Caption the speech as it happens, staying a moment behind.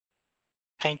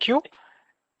Thank you,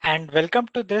 and welcome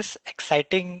to this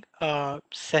exciting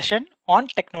session on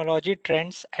technology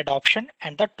trends, adoption,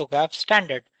 and the TOGAF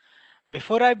standard.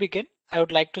 Before I begin, I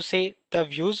would like to say the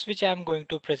views which I am going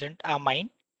to present are mine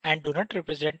and do not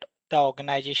represent the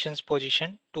organization's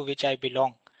position to which I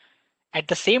belong. At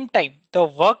the same time, the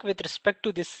work with respect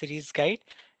to this series guide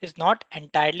is not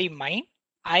entirely mine.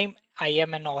 I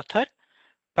am an author,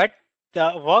 but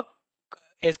the work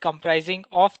is comprising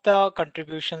of the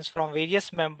contributions from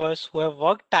various members who have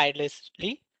worked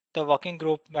tirelessly, the working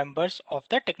group members of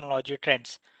the technology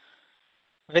trends.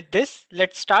 With this,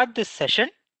 let's start this session.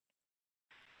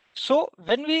 So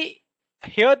when we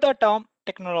hear the term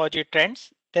technology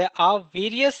trends, there are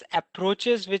various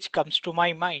approaches which comes to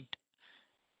my mind.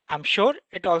 I'm sure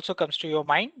it also comes to your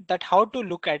mind that how to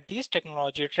look at these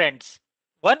technology trends.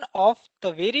 One of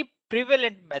the very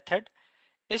prevalent method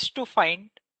is to find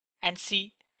and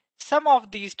see some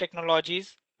of these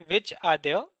technologies which are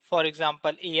there. For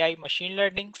example, AI, machine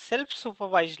learning,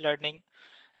 self-supervised learning,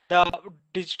 the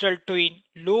digital twin,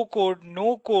 low code,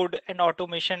 no code, and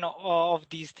automation of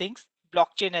these things,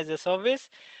 blockchain as a service,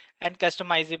 and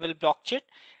customizable blockchain,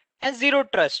 and zero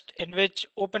trust, in which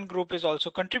Open Group is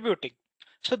also contributing.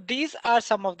 So these are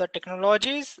some of the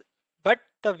technologies, but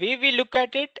the way we look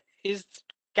at it is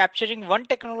capturing one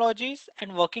technologies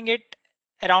and working it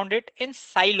around it in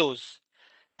silos.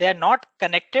 They are not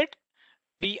connected.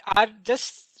 We are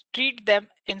just treat them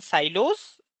in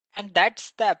silos, and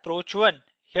that's the approach one.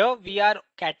 Here we are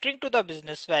catering to the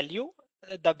business value,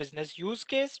 the business use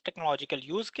case, technological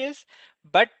use case,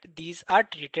 but these are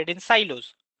treated in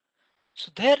silos.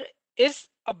 So there is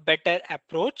a better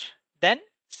approach than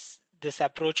this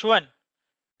approach one,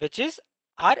 which is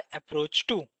our approach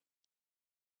two.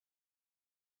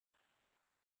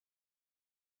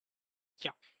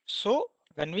 Yeah. So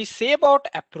when we say about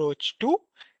approach two,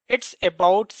 it's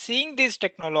about seeing these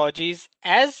technologies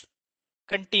as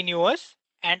continuous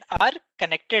and are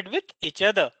connected with each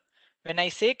other. When I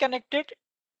say connected,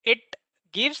 it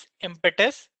gives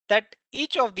impetus that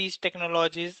each of these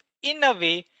technologies in a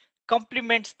way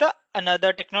complements the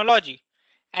another technology.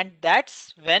 And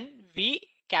that's when we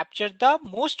capture the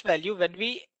most value, when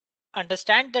we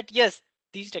understand that yes,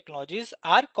 these technologies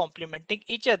are complementing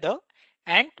each other,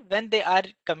 and when they are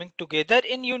coming together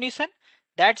in unison,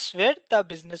 that's where the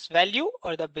business value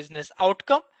or the business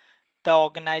outcome, the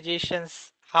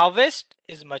organization's harvest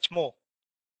is much more.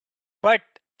 But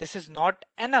this is not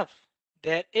enough.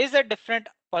 There is a different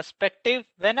perspective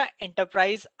when an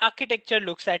enterprise architecture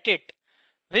looks at it,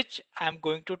 which I'm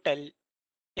going to tell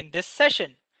in this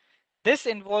session. This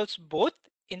involves both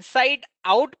inside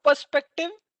out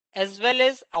perspective as well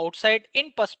as outside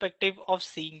in perspective of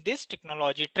seeing these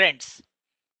technology trends.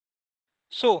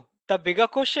 So the bigger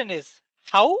question is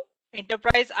how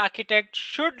enterprise architects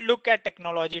should look at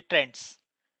technology trends.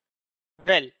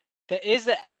 Well, there is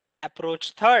an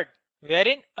approach third,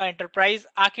 wherein enterprise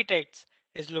architects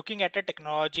is looking at the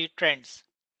technology trends.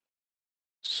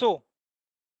 So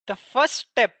the first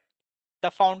step,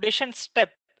 the foundation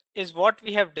step is what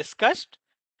we have discussed.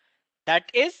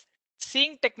 That is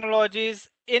seeing technologies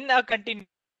in a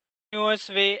continuous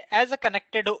way as a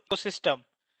connected ecosystem.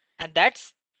 And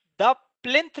that's the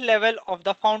plinth level of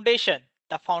the foundation,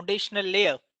 the foundational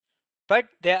layer. But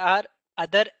there are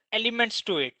other elements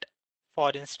to it.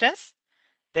 For instance,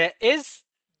 there is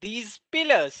these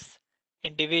pillars: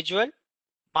 individual,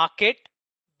 market,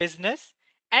 business,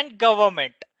 and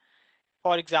government.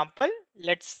 For example,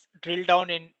 let's drill down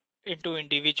into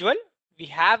individual. We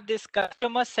have this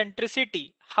customer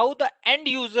centricity, how the end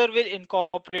user will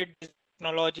incorporate these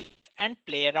technologies and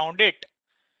play around it.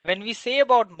 When we say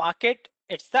about market,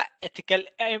 it's the ethical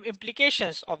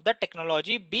implications of the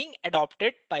technology being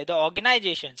adopted by the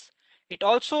organizations. It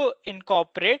also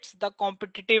incorporates the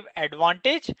competitive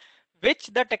advantage which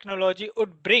the technology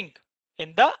would bring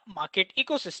in the market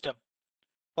ecosystem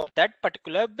for that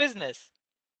particular business.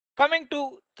 Coming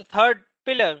to the third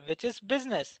pillar, which is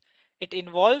business, it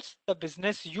involves the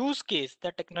business use case,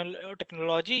 the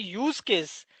technology use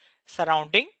case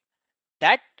surrounding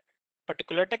that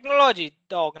particular technology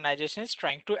the organization is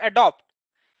trying to adopt.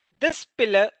 This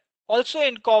pillar also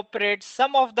incorporates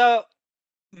some of the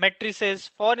matrices,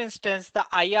 for instance, the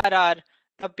IRR,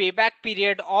 the payback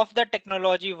period of the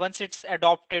technology once it's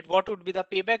adopted. What would be the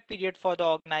payback period for the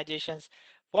organizations?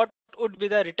 What would be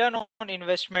the return on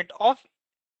investment of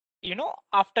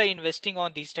after investing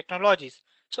on these technologies?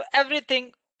 So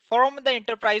everything from the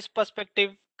enterprise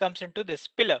perspective comes into this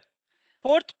pillar.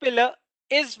 Fourth pillar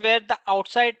is where the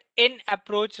outside in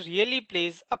approach really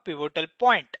plays a pivotal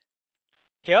point.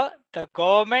 Here, the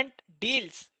government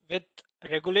deals with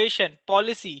regulation,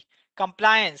 policy,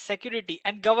 compliance, security,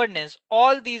 and governance,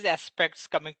 all these aspects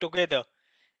coming together.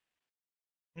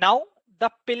 Now,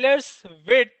 the pillars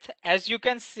width, as you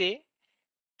can say,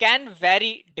 can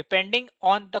vary depending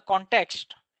on the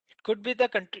context. It could be the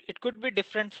country, it could be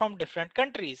different from different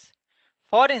countries.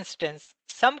 For instance,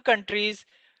 some countries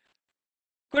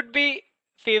could be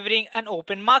favoring an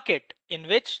open market in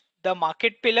which the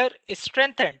market pillar is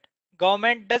strengthened.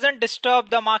 Government doesn't disturb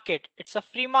the market. It's a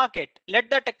free market. Let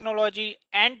the technology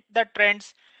and the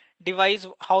trends devise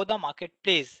how the market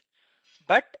plays.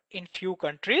 But in few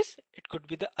countries, it could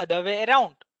be the other way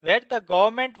around, where the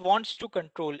government wants to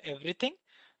control everything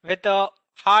with a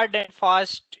hard and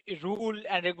fast rule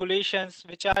and regulations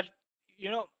which are,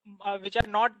 which are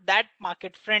not that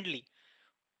market friendly.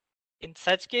 In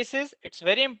such cases, it's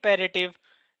very imperative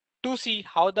to see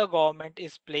how the government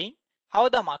is playing, how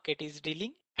the market is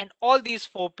dealing, and all these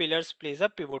four pillars plays a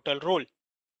pivotal role.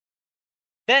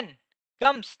 Then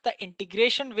comes the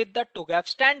integration with the TOGAF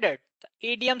standard,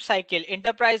 the ADM cycle,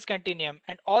 enterprise continuum,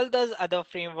 and all those other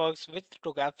frameworks which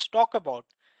TOGAFs talk about.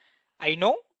 I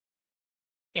know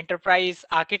enterprise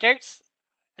architects,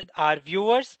 our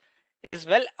viewers, is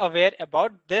well aware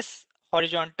about this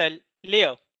horizontal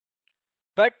layer.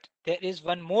 But there is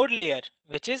one more layer,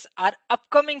 which is our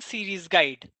upcoming series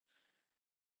guide.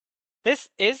 This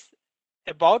is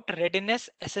about readiness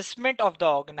assessment of the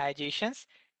organizations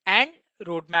and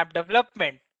roadmap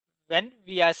development when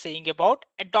we are saying about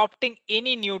adopting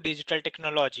any new digital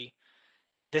technology.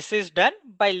 This is done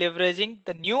by leveraging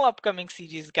the new upcoming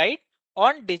series guide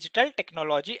on digital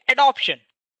technology adoption.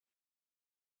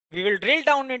 We will drill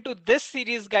down into this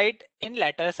series guide in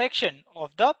later section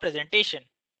of the presentation.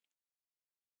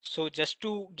 So just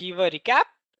to give a recap,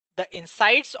 the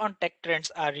insights on tech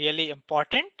trends are really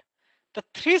important. The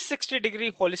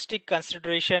 360-degree holistic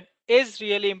consideration is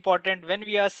really important when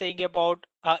we are saying about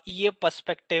a EA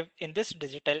perspective in this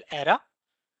digital era.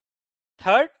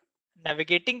 Third,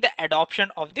 navigating the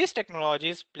adoption of these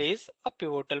technologies plays a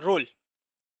pivotal role.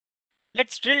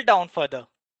 Let's drill down further.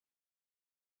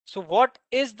 So what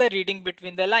is the reading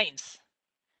between the lines?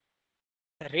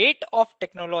 The rate of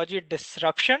technology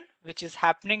disruption which is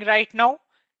happening right now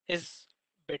is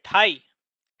a bit high,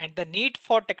 and the need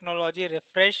for technology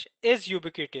refresh is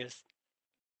ubiquitous.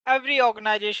 Every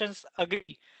organizations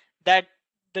agree that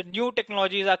the new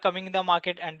technologies are coming in the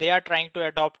market and they are trying to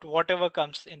adopt whatever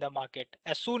comes in the market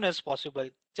as soon as possible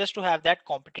just to have that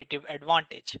competitive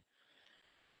advantage.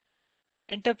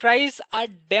 Enterprise are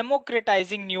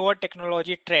democratizing newer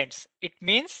technology trends. It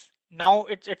means now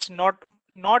it's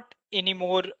not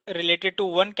anymore related to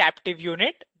one captive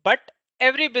unit, but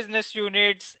every business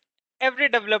units, every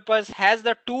developers has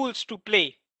the tools to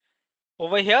play.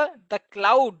 Over here, the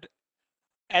cloud,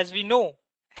 as we know,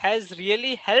 has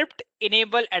really helped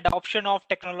enable adoption of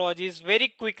technologies very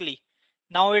quickly.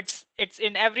 Now it's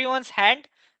in everyone's hand.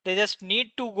 They just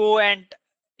need to go and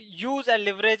use and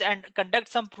leverage and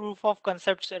conduct some proof of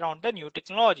concepts around the new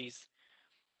technologies.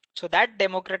 So that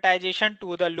democratization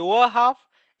to the lower half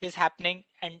is happening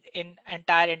and in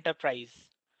entire enterprise.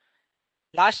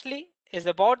 Lastly is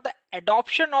about the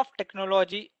adoption of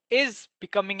technology is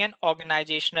becoming an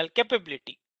organizational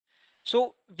capability.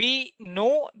 So we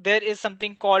know there is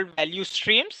something called value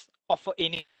streams of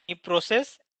any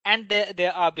process, and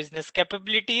there are business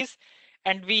capabilities,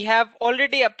 and we have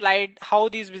already applied how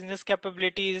these business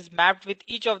capabilities mapped with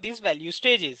each of these value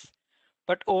stages.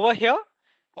 But over here,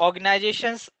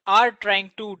 organizations are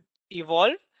trying to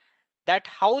evolve that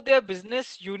how their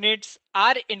business units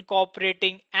are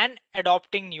incorporating and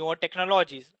adopting newer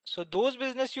technologies. So those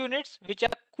business units which are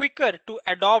quicker to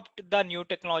adopt the new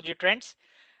technology trends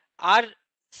are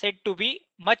said to be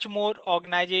much more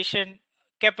organization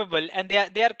capable, and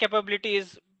their capability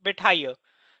is bit higher.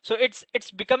 So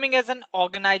it's becoming as an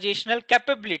organizational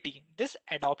capability, this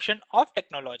adoption of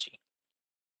technology.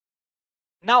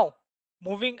 Now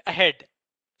moving ahead,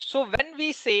 so when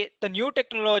we say the new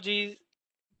technologies,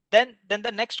 then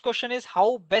the next question is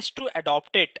how best to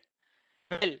adopt it.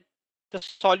 Well, the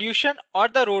solution or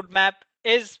the roadmap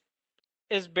is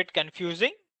bit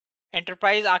confusing.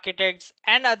 Enterprise architects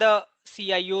and other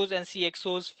CIOs and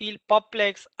CXOs feel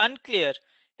perplexed, unclear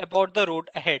about the road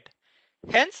ahead.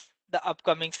 Hence, the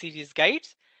upcoming series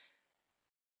guides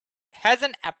has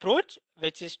an approach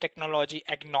which is technology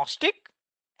agnostic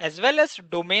as well as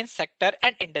domain sector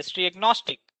and industry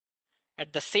agnostic.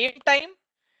 At the same time,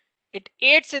 it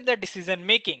aids in the decision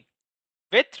making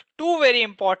with two very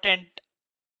important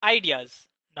ideas.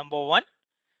 Number one,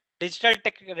 digital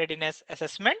tech readiness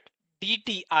assessment,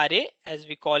 DTRA as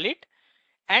we call it,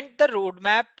 and the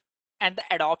roadmap and the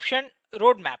adoption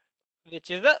roadmap.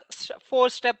 which is a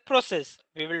four-step process.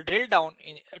 We will drill down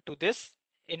to this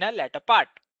in a later part.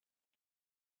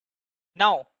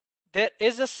 Now, there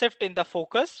is a shift in the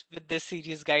focus with this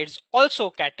series guides also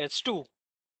caters to.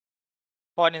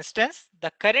 For instance,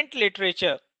 the current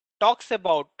literature talks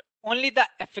about only the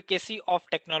efficacy of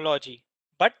technology,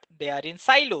 but they are in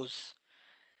silos.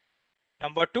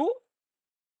 Number two,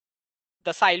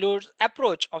 the silos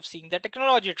approach of seeing the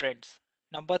technology trends.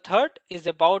 Number third is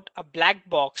about a black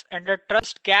box and the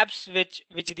trust gaps which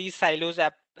these silos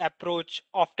approach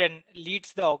often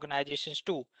leads the organizations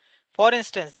to. For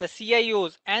instance, the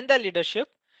CIOs and the leadership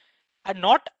are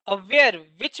not aware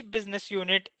which business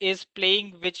unit is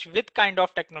playing which with kind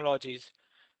of technologies.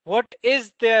 What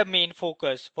is their main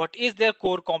focus? What is their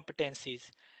core competencies?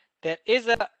 There is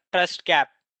a trust gap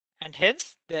and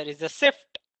hence there is a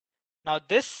shift. Now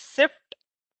this shift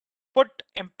put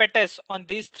impetus on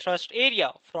this thrust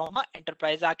area from an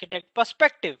enterprise architect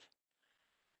perspective.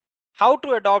 How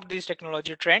to adopt these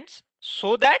technology trends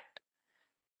so that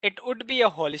it would be a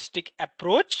holistic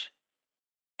approach.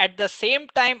 At the same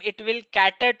time, it will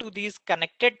cater to these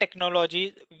connected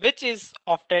technologies, which is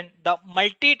often the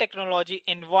multi-technology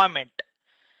environment.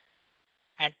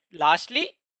 And lastly,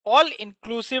 all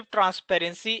inclusive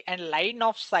transparency and line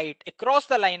of sight across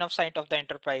the line of sight of the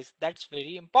enterprise. That's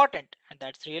very important and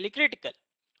that's really critical.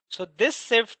 So this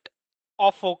shift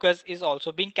of focus is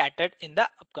also being catered in the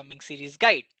upcoming series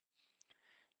guide.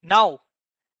 Now,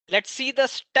 let's see the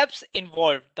steps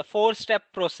involved, the four-step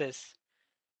process.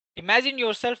 Imagine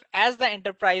yourself as the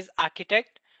enterprise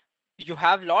architect. You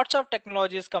have lots of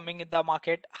technologies coming in the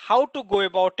market. How to go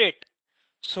about it?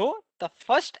 So the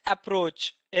first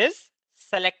approach is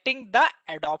selecting the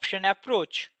adoption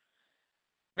approach.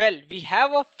 Well, we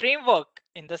have a framework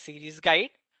in the series guide,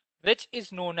 which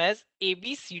is known as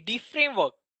ABCD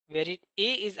framework, where A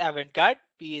is avant-garde,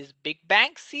 B is big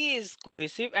bang, C is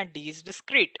cohesive, and D is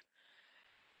discrete.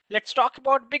 Let's talk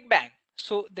about big bang.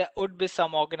 So there would be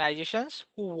some organizations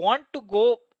who want to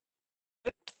go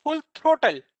with full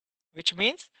throttle, which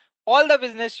means all the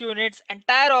business units,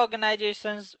 entire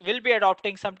organizations will be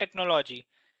adopting some technology.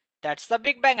 That's the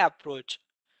big bang approach,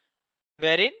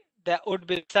 wherein there would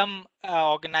be some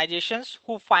organizations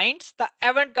who finds the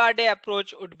avant-garde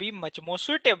approach would be much more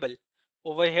suitable.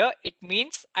 Over here, it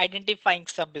means identifying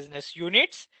some business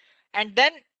units and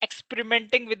then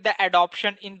experimenting with the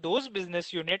adoption in those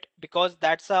business unit because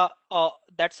that's a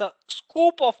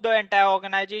scope of the entire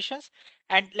organizations.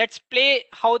 And let's play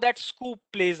how that scope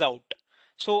plays out.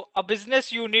 So a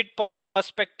business unit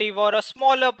perspective or a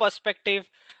smaller part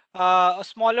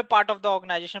of the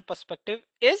organization perspective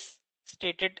is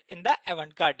stated in the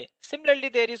avant-garde. Similarly,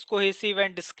 there is cohesive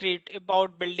and discrete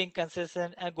about building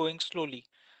consistent and going slowly.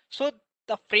 So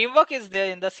the framework is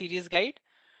there in the series guide,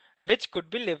 which could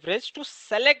be leveraged to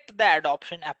select the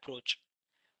adoption approach.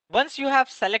 Once you have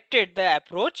selected the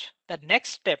approach, the next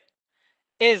step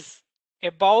is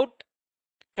about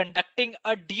conducting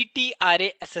a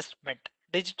DTRA assessment,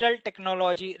 Digital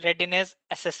Technology Readiness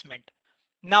Assessment.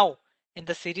 Now, in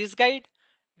the series guide,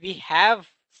 we have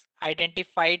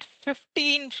identified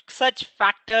 15 such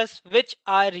factors which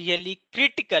are really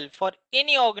critical for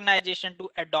any organization to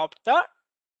adopt the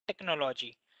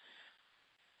technology.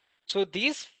 So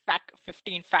these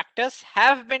 15 factors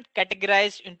have been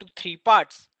categorized into three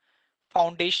parts: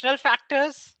 foundational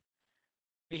factors,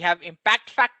 we have impact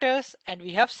factors, and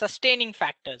we have sustaining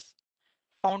factors.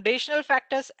 Foundational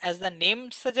factors, as the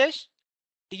name suggests,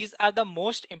 these are the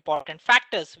most important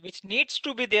factors which needs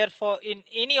to be there for in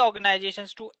any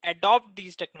organizations to adopt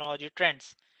these technology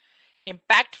trends.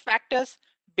 Impact factors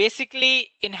basically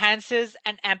enhances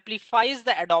and amplifies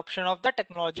the adoption of the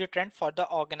technology trend for the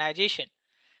organization.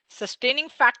 Sustaining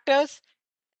factors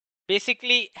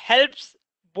basically helps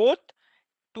both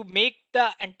to make the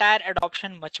entire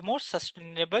adoption much more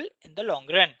sustainable in the long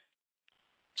run.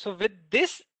 So with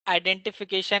this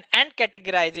identification and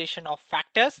categorization of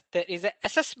factors, there is an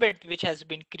assessment which has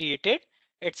been created.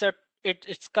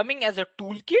 It's coming as a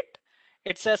toolkit.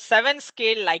 It's a seven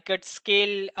Likert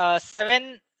scale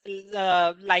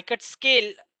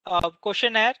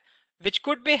questionnaire, which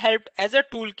could be helped as a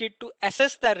toolkit to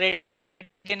assess the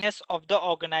readiness of the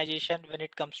organization when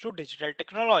it comes to digital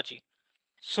technology.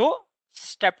 So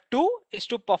step two is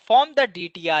to perform the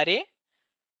DTRA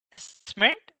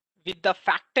assessment with the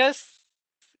factors,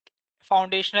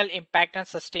 foundational impact and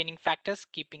sustaining factors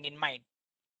keeping in mind.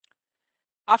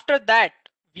 After that,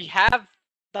 we have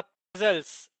the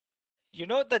puzzles. You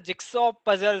know, the jigsaw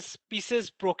puzzles pieces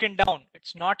broken down.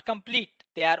 It's not complete.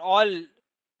 They are all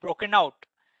broken out.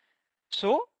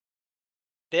 So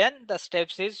then the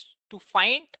steps is to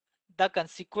find the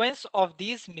consequence of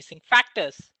these missing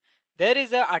factors. there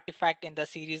is an artifact in the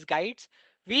series guides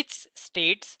which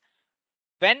states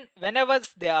whenever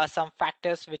there are some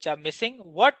factors which are missing,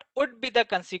 what would be the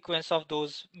consequence of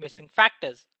those missing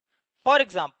factors. For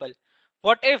example,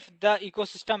 what if the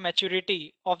ecosystem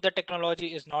maturity of the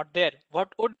technology is not there?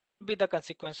 What would be the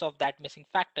consequence of that missing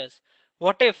factors?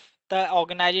 What if the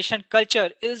organization culture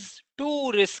is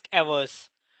too risk averse?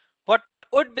 What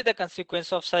would be the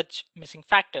consequence of such missing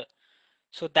factor?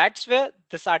 So that's where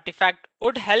this artifact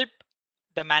would help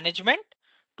the management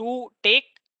to take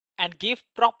and give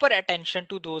proper attention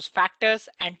to those factors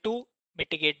and to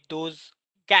mitigate those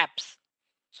gaps.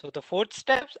 So the fourth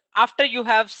step, after you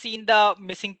have seen the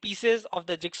missing pieces of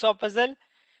the jigsaw puzzle,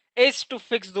 is to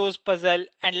fix those puzzle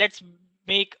and let's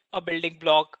make a building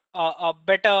block, a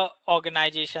better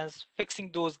organizations,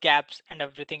 fixing those gaps and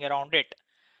everything around it.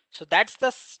 So that's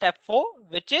the step 4,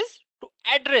 which is to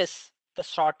address the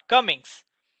shortcomings.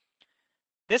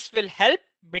 This will help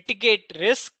mitigate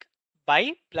risk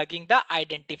by plugging the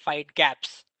identified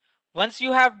gaps. Once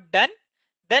you have done,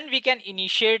 then we can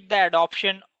initiate the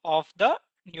adoption of the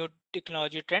new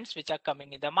technology trends which are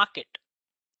coming in the market.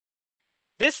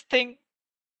 This thing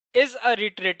is a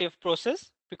iterative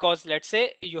process because let's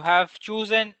say you have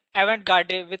chosen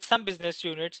avant-garde with some business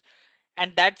units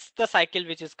and that's the cycle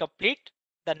which is complete.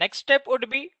 The next step would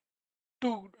be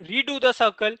to redo the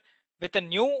circle with a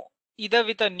new, either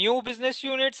with a new business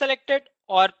unit selected,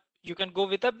 or you can go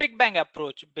with a big bang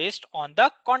approach based on the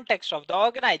context of the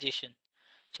organization.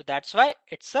 So that's why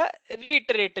it's a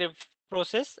reiterative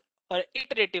process or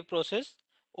iterative process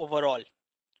overall.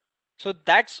 So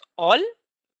that's all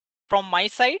from my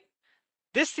side.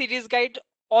 This series guide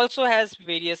also has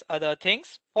various other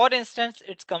things. For instance,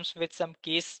 it comes with some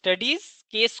case studies,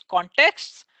 case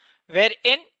contexts,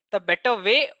 wherein the better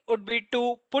way would be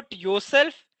to put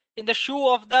yourself in the shoe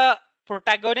of the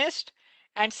protagonist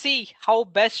and see how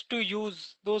best to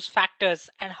use those factors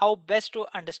and how best to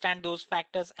understand those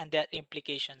factors and their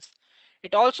implications.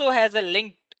 It also has a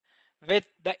link with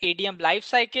the ADM life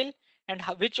cycle and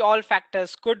which all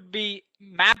factors could be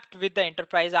mapped with the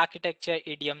enterprise architecture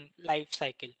ADM life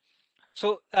cycle.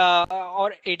 So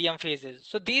or ADM phases.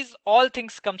 So these all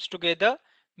things comes together,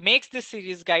 makes this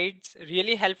series guides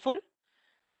really helpful.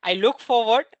 I look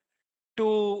forward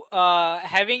to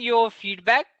having your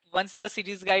feedback once the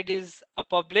series guide is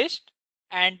published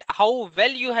and how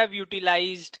well you have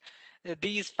utilized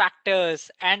these factors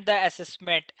and the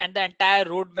assessment and the entire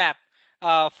roadmap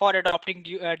for adopting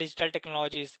digital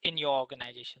technologies in your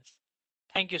organizations.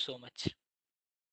 Thank you so much.